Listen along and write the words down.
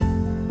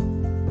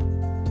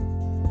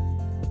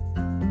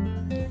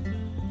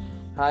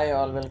Hi,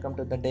 all, welcome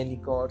to the Daily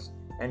Quotes.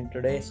 And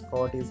today's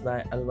quote is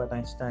by Albert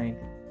Einstein.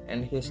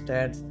 And he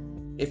states,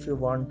 if you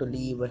want to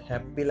live a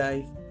happy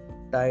life,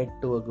 tie it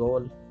to a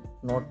goal,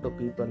 not to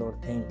people or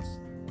things.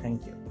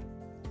 Thank you.